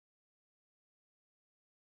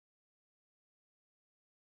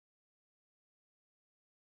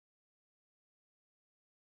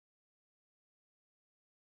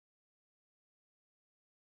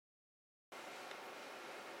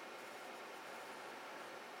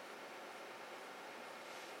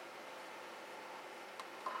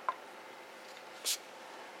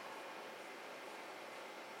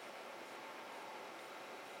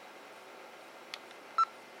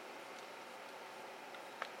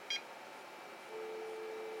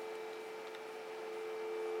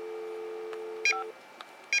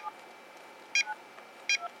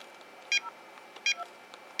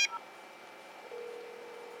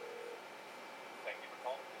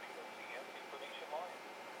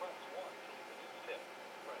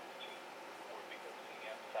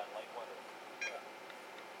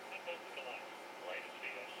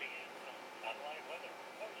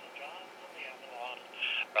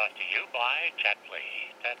Brought to you by Tetley.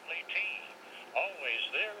 Tetley Tea. Always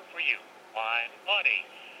there for you. Mind, body,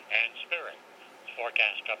 and spirit.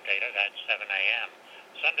 Forecast updated at 7 a.m.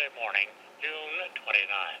 Sunday morning, June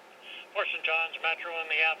 29th. For St. John's Metro and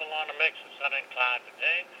the Avalon, a mix of sun and cloud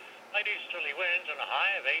today. Light easterly winds and a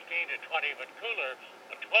high of 18 to 20, but cooler,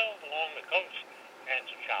 but 12 along the coast. Chance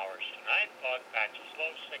of showers tonight. Fog patches low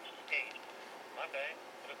 6 to 8. Monday,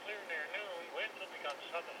 it'll clear near noon. Winds will become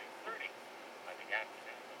southerly 30. By the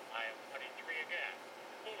afternoon, high of 23 again.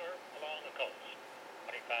 Cooler along the coast.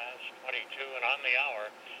 20 past 22 and on the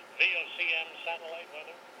hour. VOCM satellite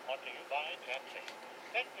weather brought to you by Tetley.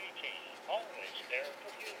 Tetley Tea, always there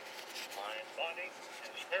for you. Mind, body,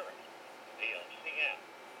 and spirit. VOCM,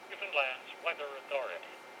 Newfoundland's Weather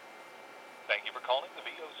Authority. Thank you for calling the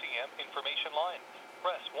VOCM information line.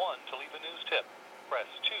 Press 1 to leave a news tip. Press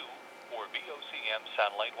 2 for VOCM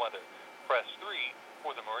satellite weather. Press 3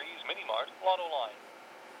 for the Marie's Mini Mart Lotto line.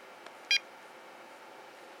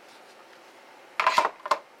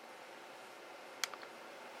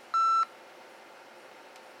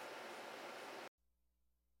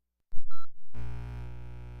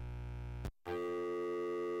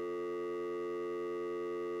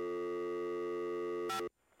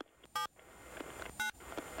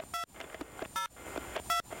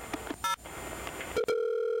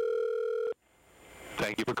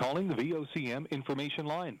 Thank you for calling the VOCM information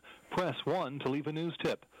line. Press 1 to leave a news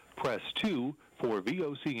tip. Press 2 for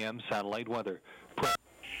VOCM satellite weather.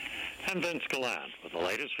 And Vince Gallant with the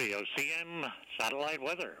latest VOCM satellite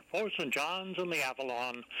weather for St. John's and the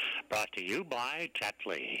Avalon, brought to you by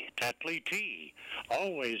Tetley. Tetley Tea,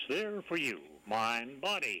 always there for you, mind,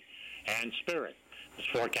 body, and spirit. This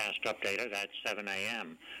forecast updated at 7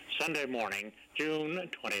 a.m. Sunday morning, June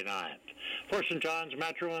 29th. For St. John's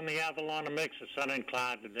Metro and the Avalon, a mix of sun and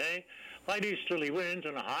cloud today. Light easterly winds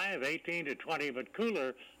and a high of 18 to 20, but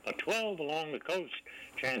cooler, but 12 along the coast.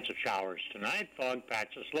 Chance of showers tonight. Fog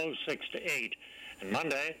patches low 6 to 8. And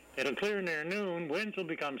Monday, it'll clear near noon. Winds will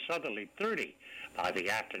become southerly 30. By the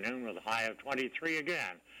afternoon, with a high of 23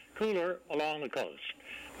 again. Cooler along the coast.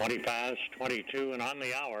 20 past 22 and on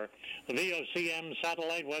the hour. The VOCM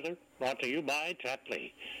satellite weather brought to you by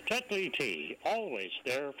Tetley. Tetley Tea, always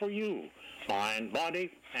there for you. Mind,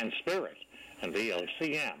 body, and spirit. And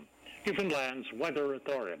VOCM, Newfoundland's Weather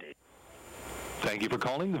Authority. Thank you for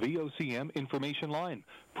calling the VOCM information line.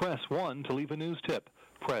 Press 1 to leave a news tip.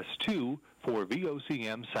 Press 2 for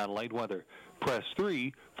VOCM satellite weather. Press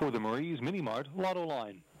 3 for the Marie's Mini Mart Lotto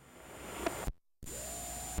line.